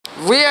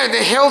We are the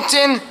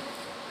Hilton,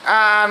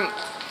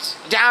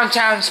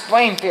 downtown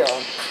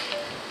Springfield.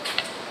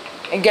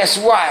 And guess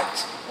what?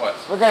 What?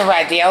 We're gonna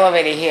ride the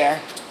elevator here.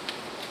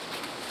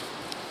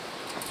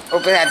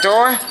 Open that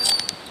door.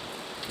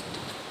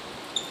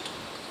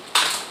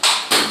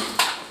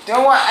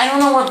 I don't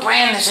know what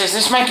brand this is.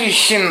 This might be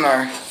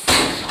Schindler.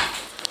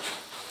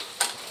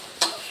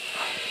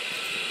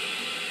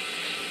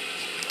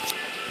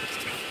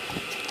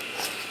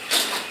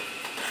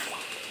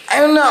 I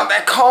don't know,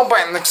 that call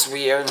button looks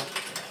weird.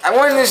 I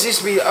wonder if this used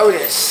to be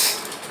Otis.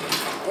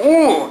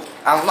 Ooh,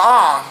 a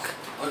long.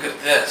 Look at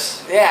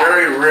this. Yeah.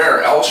 Very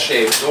rare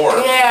L-shaped door.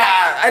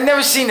 Yeah, I've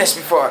never seen this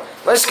before.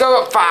 Let's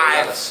go up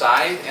 5. On the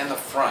side and the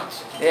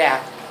front. Yeah.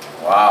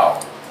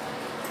 Wow.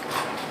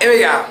 Here we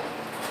go.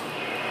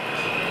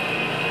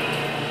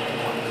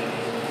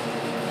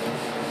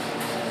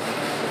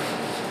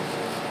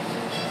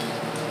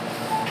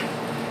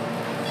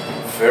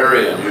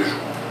 Very unusual.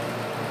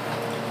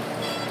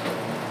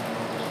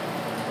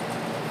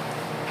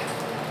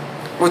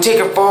 We'll take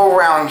a full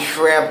round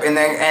trip and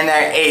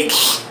then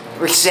H,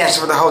 which stands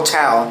for the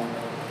hotel.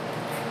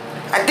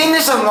 I think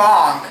this is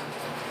long.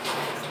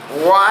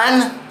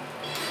 1.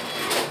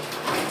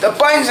 The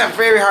buttons are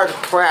very hard to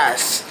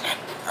press.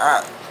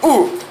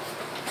 Ooh.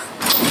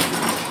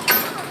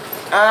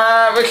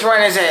 Which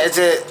one is it? Is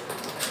it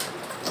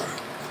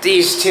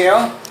these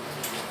two?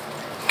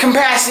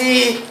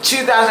 Capacity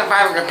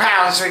 2,500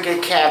 pounds, so we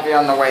get caviar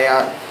on the way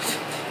up.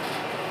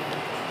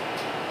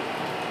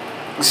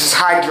 This is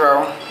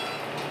hydro.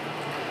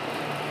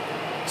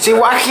 See,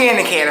 watch the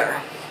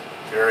indicator.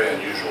 Very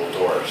unusual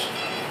doors.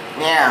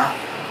 Yeah.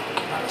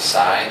 On the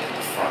side and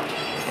the front.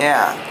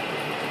 Yeah.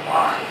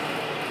 Wow.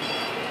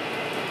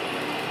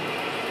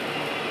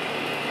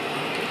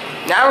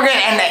 Now we're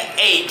gonna end at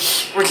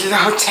H, which is a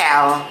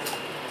hotel.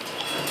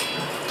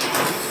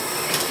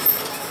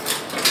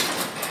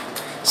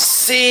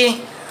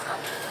 See?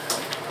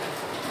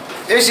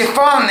 There's your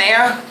phone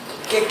there.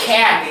 Get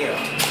caviar.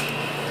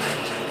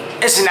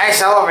 It's a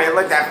nice elevator.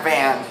 Look at that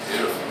fan.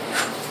 Beautiful.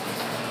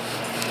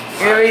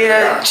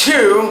 Area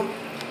 2.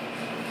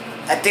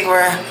 I think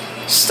we're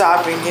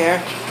stopping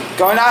here.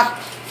 Going up?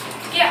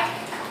 Yeah.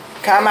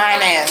 Come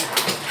on in.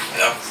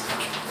 Yep.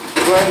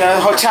 We're in the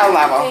hotel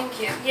level. Thank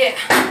you. Yeah.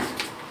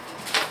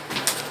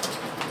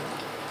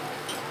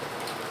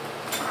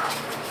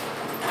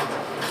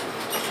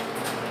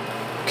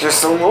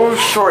 Just a little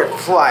short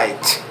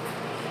flight.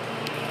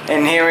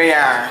 And here we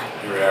are.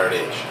 Here we are at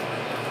H.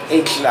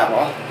 H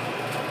level.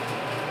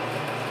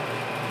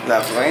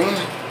 Lovely.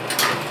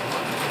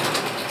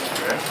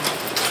 Okay.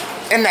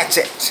 And that's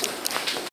it.